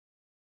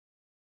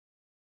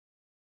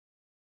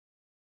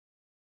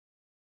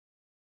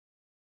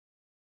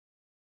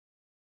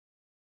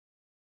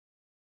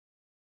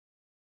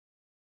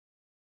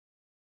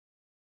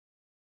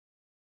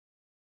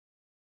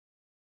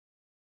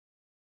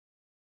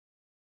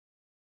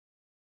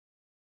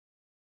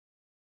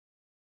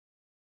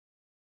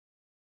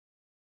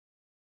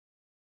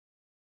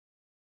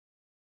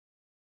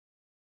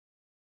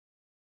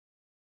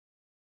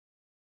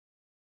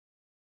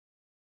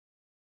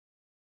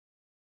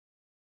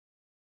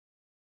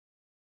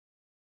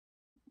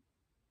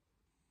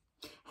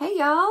Hey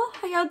y'all,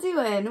 how y'all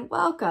doing?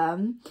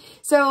 Welcome.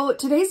 So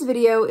today's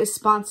video is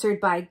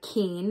sponsored by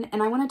Keen,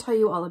 and I want to tell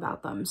you all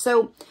about them.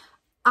 So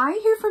I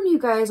hear from you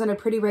guys on a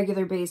pretty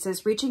regular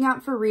basis, reaching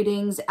out for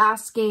readings,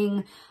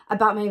 asking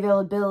about my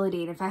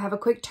availability. And if I have a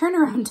quick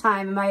turnaround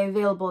time, am I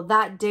available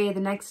that day, the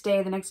next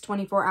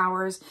 24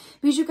 hours?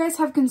 Because you guys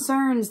have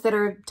concerns that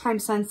are time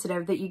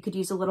sensitive that you could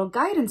use a little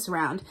guidance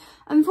around.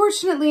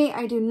 Unfortunately,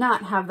 I do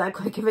not have that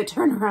quick of a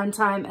turnaround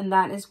time, and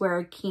that is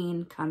where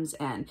Keen comes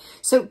in.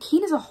 So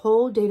Keen is a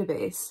whole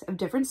database of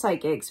different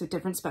psychics with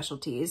different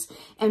specialties.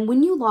 And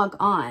when you log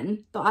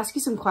on, they'll ask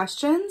you some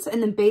questions,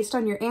 and then based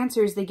on your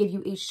answers, they give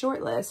you a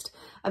short list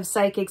of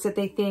psychics that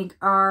they think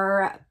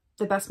are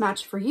the best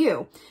match for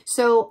you.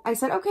 So I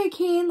said, okay,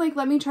 Keen,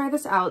 let me try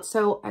this out.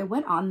 So I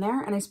went on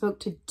there and I spoke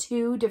to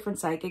 2 different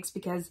psychics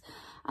because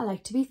I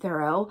like to be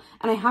thorough.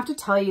 And I have to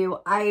tell you,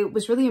 I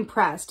was really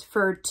impressed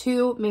for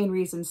 2 main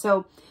reasons.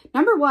 So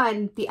number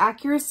 1, the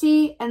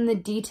accuracy and the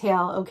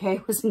detail, okay,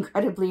 was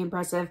incredibly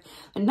impressive.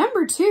 And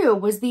number 2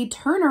 was the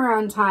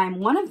turnaround time.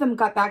 One of them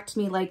got back to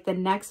me the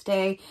next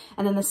day,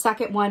 and then the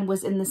second one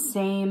was in the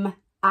same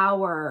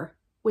hour,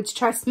 which,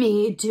 trust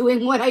me,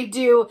 doing what I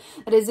do,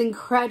 that is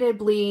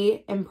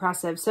incredibly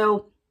impressive.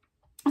 So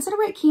I said, all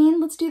right,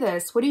 Keen, let's do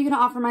this. What are you going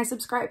to offer my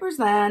subscribers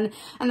then?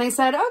 And they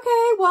said,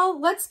 okay, well,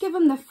 let's give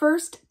them the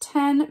first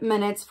 10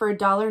 minutes for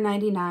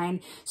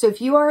 $1.99. So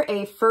if you are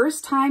a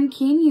first-time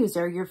Keen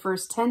user, your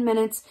first 10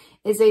 minutes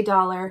is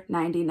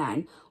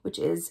 $1.99, which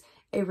is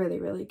a really,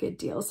 really good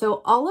deal.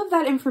 So all of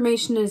that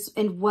information is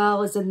in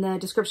the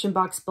description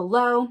box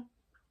below.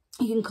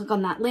 You can click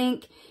on that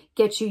link,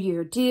 get you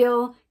your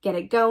deal, get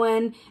it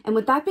going. And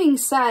with that being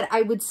said,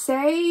 I would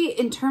say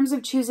in terms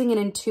of choosing an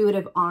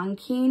intuitive on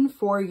Keen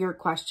for your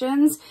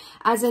questions,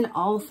 as in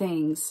all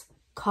things,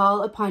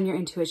 call upon your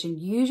intuition.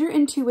 Use your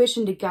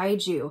intuition to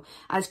guide you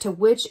as to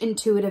which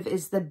intuitive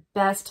is the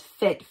best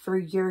fit for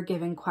your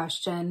given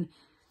question.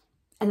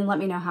 And then let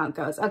me know how it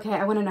goes. Okay,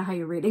 I want to know how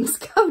your readings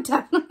go.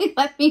 Definitely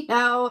let me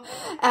know.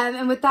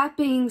 And with that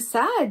being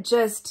said,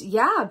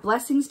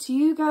 blessings to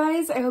you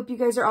guys. I hope you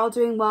guys are all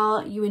doing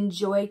well. You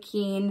enjoy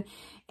Keen,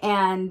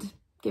 and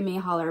give me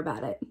a holler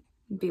about it.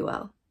 Be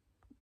well.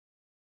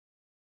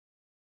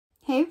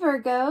 Hey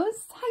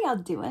Virgos, how y'all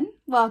doing?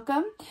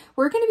 Welcome.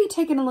 We're going to be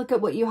taking a look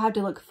at what you have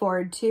to look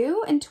forward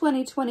to in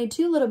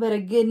 2022. A little bit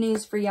of good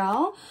news for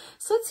y'all.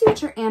 So let's see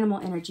what your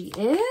animal energy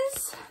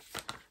is.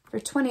 For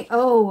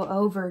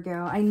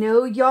Virgo, I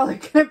know y'all are going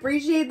to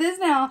appreciate this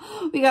now.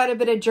 We got a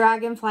bit of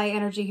dragonfly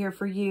energy here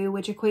for you,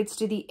 which equates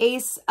to the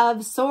Ace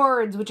of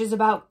Swords, which is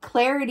about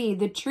clarity,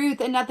 the truth,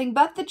 and nothing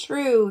but the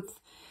truth.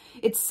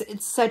 It's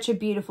such a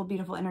beautiful,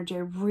 beautiful energy.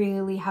 I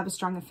really have a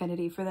strong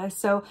affinity for this.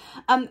 So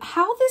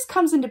how this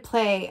comes into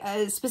play,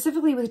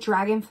 specifically with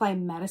dragonfly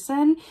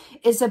medicine,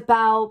 is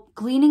about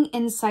gleaning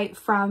insight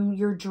from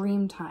your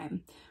dream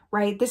time.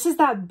 Right? This is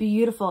that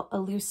beautiful,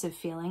 elusive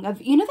feeling of,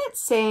 you know that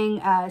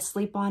saying,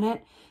 sleep on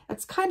it?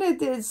 That's kind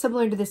of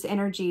similar to this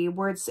energy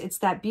where it's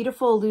that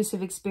beautiful,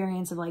 elusive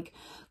experience of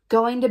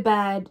going to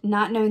bed,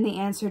 not knowing the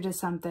answer to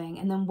something,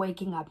 and then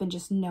waking up and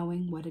just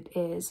knowing what it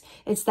is.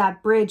 It's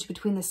that bridge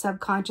between the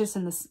subconscious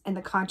and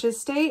the conscious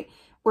state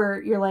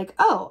where you're like,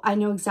 oh, I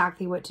know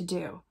exactly what to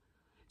do.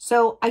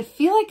 So I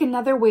feel like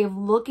another way of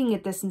looking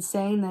at this and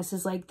saying this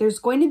is there's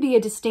going to be a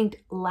distinct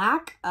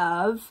lack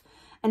of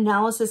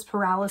analysis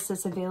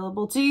paralysis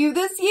available to you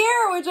this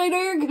year, which I know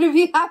you're going to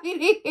be happy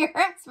to hear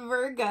as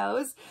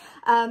Virgos.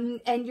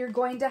 And you're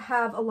going to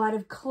have a lot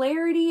of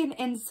clarity and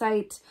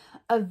insight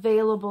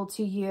available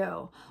to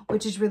you,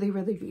 which is really,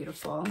 really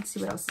beautiful. Let's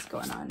see what else is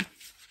going on.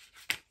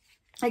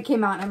 I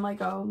came out and I'm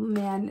like, oh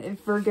man,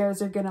 if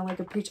Virgos are going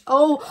to appreciate.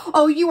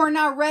 Oh, you are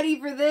not ready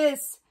for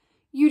this.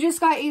 You just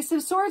got Ace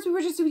of Swords.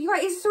 You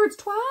got Ace of Swords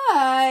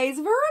twice.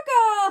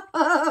 Virgo!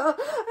 I'm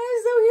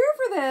so here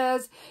for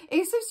this.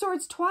 Ace of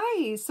Swords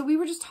twice. So we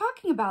were just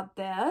talking about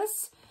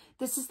this.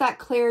 This is that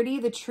clarity,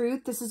 the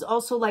truth. This is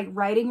also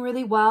writing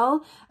really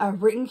well,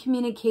 written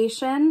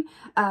communication,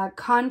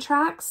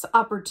 contracts,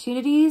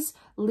 opportunities,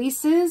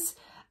 leases,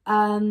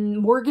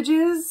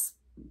 mortgages,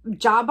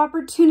 job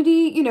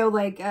opportunity,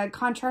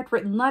 contract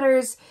written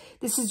letters.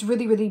 This is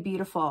really, really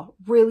beautiful.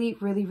 Really,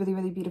 really, really,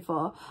 really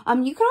beautiful.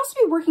 You could also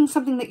be working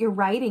something that you're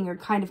writing or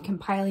kind of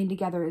compiling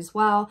together as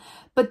well.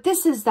 But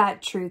this is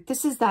that truth.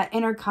 This is that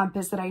inner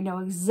compass that I know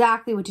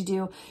exactly what to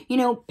do.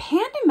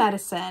 Panda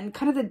medicine,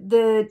 kind of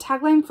the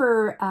tagline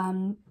for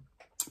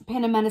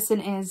Panda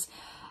medicine is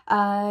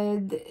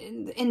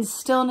in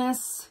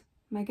stillness.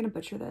 Am I going to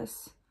butcher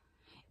this?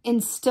 In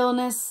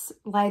stillness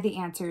lie the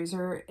answers,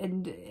 or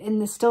in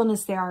the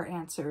stillness there are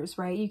answers,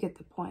 right? You get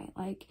the point.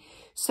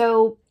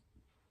 So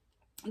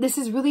this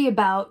is really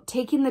about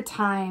taking the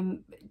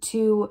time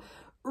to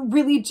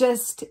really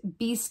just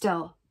be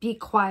still, be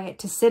quiet,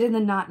 to sit in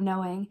the not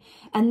knowing,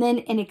 and then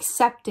in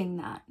accepting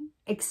that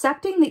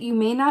you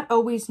may not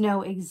always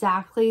know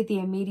exactly the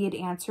immediate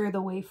answer,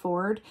 the way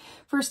forward.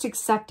 First,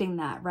 accepting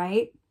that,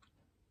 right?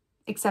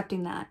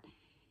 Accepting that.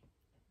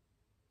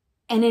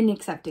 And in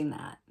accepting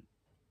that,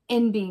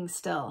 in being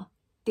still,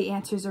 the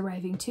answers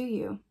arriving to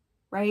you.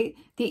 right?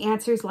 The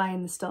answers lie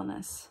in the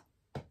stillness.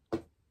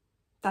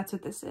 That's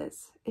what this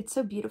is. It's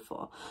so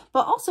beautiful.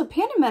 But also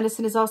Panda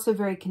medicine is also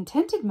very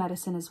contented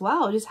medicine as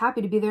well. Just happy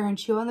to be there and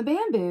chew on the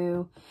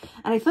bamboo.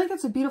 And I feel like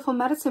that's a beautiful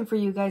medicine for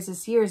you guys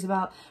this year, is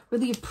about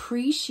really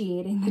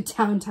appreciating the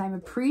downtime,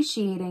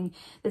 appreciating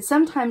that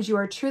sometimes you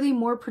are truly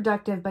more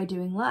productive by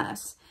doing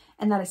less.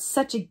 And that is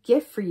such a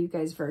gift for you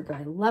guys, Virgo.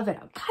 I love it.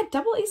 Oh God,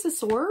 double Ace of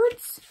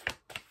Swords.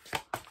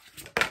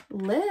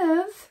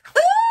 Live.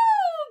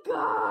 Oh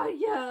God,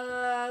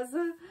 yes.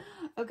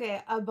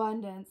 Okay,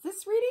 abundance.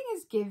 This reading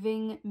is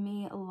giving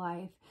me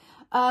life.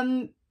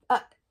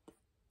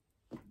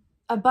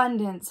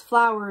 Abundance,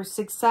 flowers,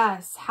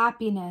 success,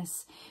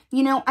 happiness.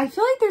 You know, I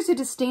feel like there's a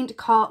distinct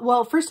call.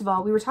 Well, first of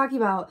all, we were talking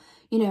about,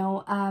 you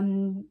know,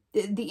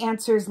 the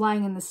answers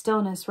lying in the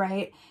stillness,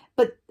 right?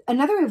 But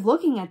another way of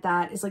looking at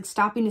that is like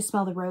stopping to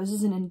smell the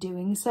roses, and in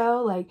doing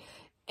so, like,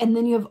 and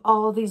then you have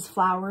all these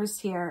flowers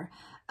here.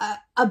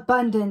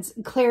 Abundance,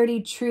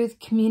 clarity, truth,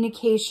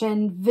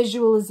 communication,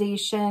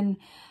 visualization,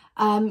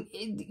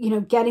 you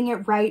know, getting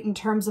it right in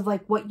terms of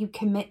like what you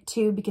commit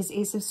to, because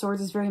Ace of Swords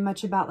is very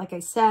much about, like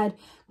I said,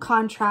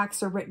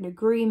 contracts or written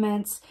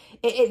agreements.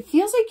 It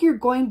feels like you're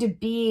going to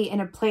be in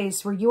a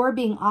place where you are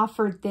being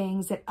offered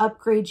things that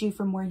upgrade you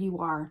from where you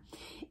are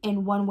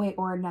in one way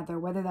or another,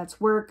 whether that's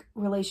work,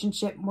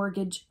 relationship,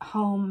 mortgage,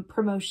 home,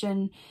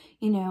 promotion,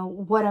 you know,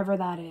 whatever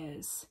that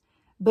is.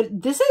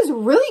 But this is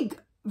really,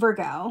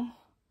 Virgo,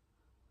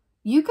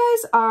 you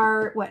guys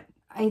are, what,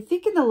 I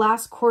think in the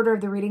last quarter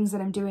of the readings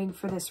that I'm doing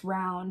for this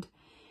round.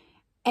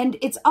 And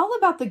it's all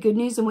about the good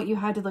news and what you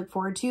had to look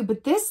forward to.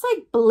 But this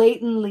like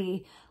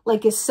blatantly,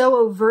 like is so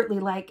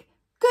overtly like,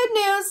 good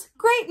news,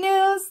 great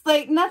news,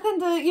 like nothing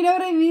to, you know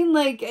what I mean?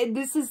 Like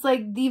this is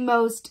like the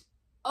most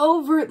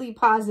overtly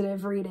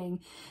positive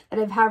reading that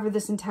I've had for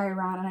this entire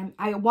round. And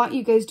I want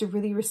you guys to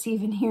really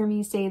receive and hear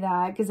me say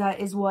that, because that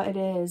is what it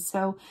is.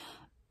 So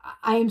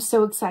I am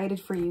so excited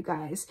for you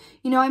guys.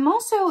 You know, I'm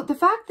also, the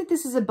fact that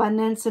this is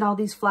abundance and all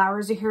these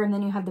flowers are here and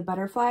then you have the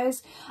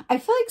butterflies, I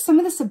feel like some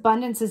of this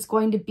abundance is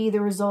going to be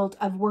the result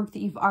of work that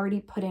you've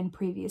already put in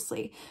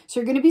previously. So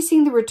you're going to be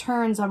seeing the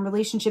returns on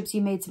relationships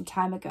you made some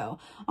time ago,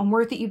 on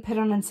work that you put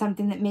on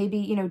something that maybe,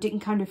 you know, didn't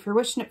come to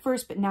fruition at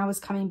first, but now is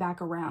coming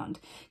back around.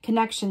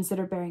 Connections that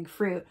are bearing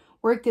fruit,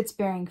 work that's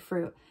bearing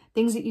fruit,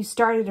 things that you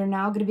started are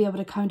now going to be able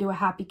to come to a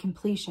happy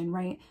completion,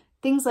 right?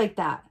 Things like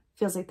that.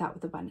 Feels like that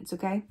with abundance,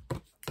 okay?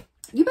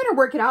 You better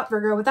work it out,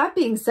 Virgo. With that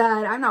being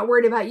said, I'm not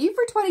worried about you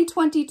for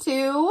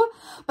 2022,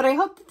 but I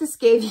hope that this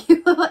gave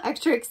you a little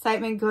extra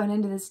excitement going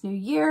into this new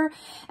year.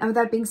 And with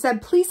that being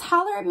said, please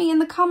holler at me in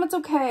the comments,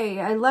 okay?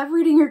 I love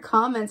reading your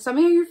comments. Tell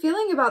me how you're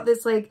feeling about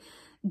this, like,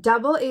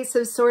 double Ace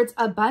of Swords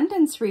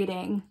abundance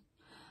reading.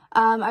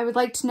 I would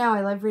like to know.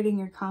 I love reading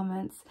your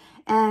comments.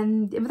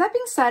 And with that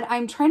being said,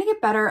 I'm trying to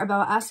get better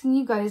about asking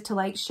you guys to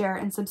like, share,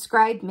 and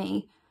subscribe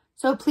me.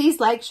 So please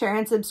like, share,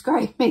 and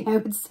subscribe me. I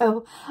would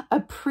so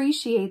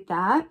appreciate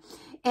that.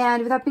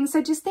 And with that being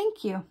said, just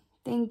thank you.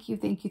 Thank you,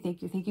 thank you,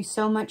 thank you. Thank you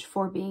so much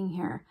for being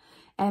here.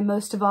 And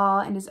most of all,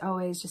 and as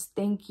always, just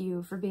thank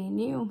you for being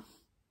you.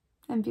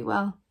 And be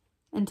well.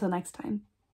 Until next time.